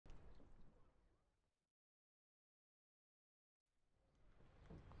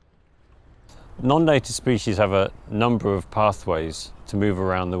Non-native species have a number of pathways to move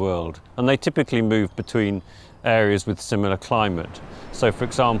around the world, and they typically move between areas with similar climate. So for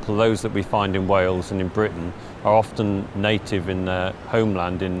example, those that we find in Wales and in Britain are often native in their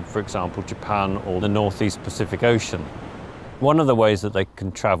homeland in, for example, Japan or the Northeast Pacific Ocean. One of the ways that they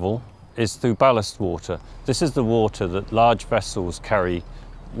can travel is through ballast water. This is the water that large vessels carry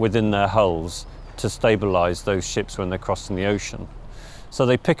within their hulls to stabilise those ships when they're crossing the ocean. So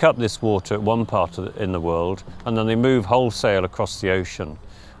they pick up this water at one part in the world, and then they move wholesale across the ocean,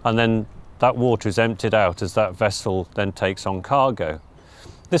 and then that water is emptied out as that vessel then takes on cargo.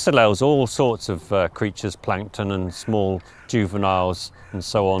 This allows all sorts of creatures, plankton and small juveniles and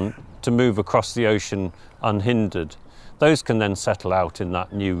so on, to move across the ocean unhindered. Those can then settle out in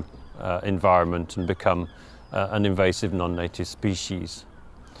that new environment and become an invasive non-native species.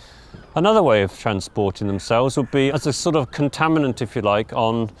 Another way of transporting themselves would be as a sort of contaminant, if you like,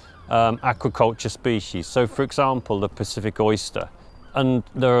 on aquaculture species. So for example, the Pacific oyster. And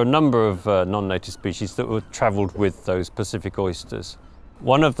there are a number of non-native species that were travelled with those Pacific oysters.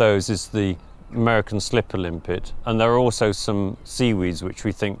 One of those is the American slipper limpet, and there are also some seaweeds which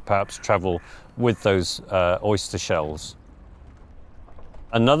we think perhaps travel with those oyster shells.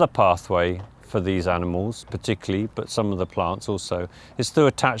 Another pathway for these animals particularly, but some of the plants also, is through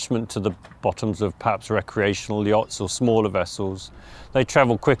attachment to the bottoms of perhaps recreational yachts or smaller vessels. They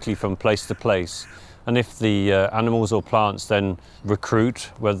travel quickly from place to place, and if the animals or plants then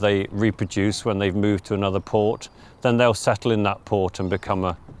recruit, whether they reproduce when they've moved to another port, then they'll settle in that port and become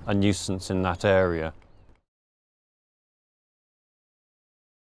a nuisance in that area.